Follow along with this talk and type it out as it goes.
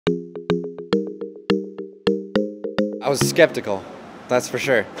I was skeptical, that's for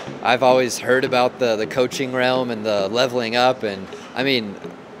sure. I've always heard about the coaching realm and the leveling up, and I mean,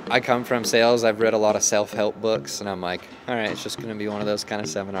 I come from sales. I've read a lot of self-help books, and I'm like, all right, it's just going to be one of those kind of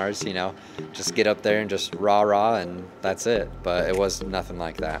seminars, you know, just get up there and just rah, and that's it. But it was nothing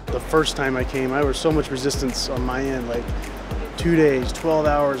like that. The first time I came, I was so much resistance on my end, like 2 days, 12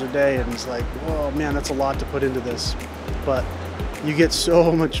 hours a day, and it's like, whoa, man, that's a lot to put into this. But you get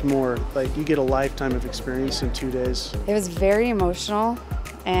so much more, like you get a lifetime of experience in 2 days. It was very emotional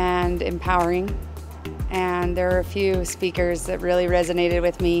and empowering. And there were a few speakers that really resonated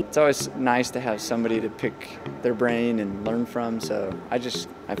with me. It's always nice to have somebody to pick their brain and learn from, so I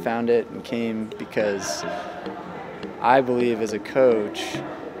found it and came because I believe as a coach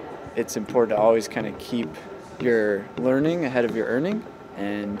it's important to always kind of keep your learning ahead of your earning.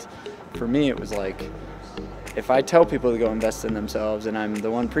 And for me it was like, if I tell people to go invest in themselves and I'm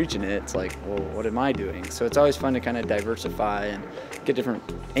the one preaching it, it's like, well, what am I doing? So it's always fun to kind of diversify and get different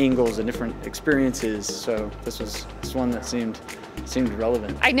angles and different experiences. So this was one that seemed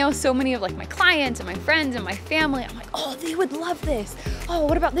relevant. I know so many of like my clients and my friends and my family. I'm like, oh, they would love this. Oh,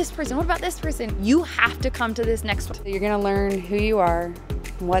 what about this person? What about this person? You have to come to this next one. You're gonna learn who you are,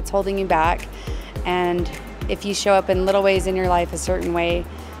 what's holding you back, and if you show up in little ways in your life a certain way,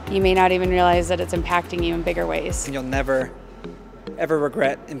 you may not even realize that it's impacting you in bigger ways. You'll never, ever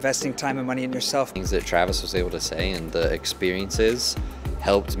regret investing time and money in yourself. Things that Travis was able to say and the experiences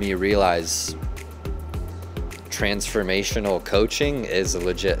helped me realize transformational coaching is a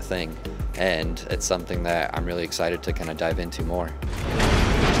legit thing, and it's something that I'm really excited to kind of dive into more.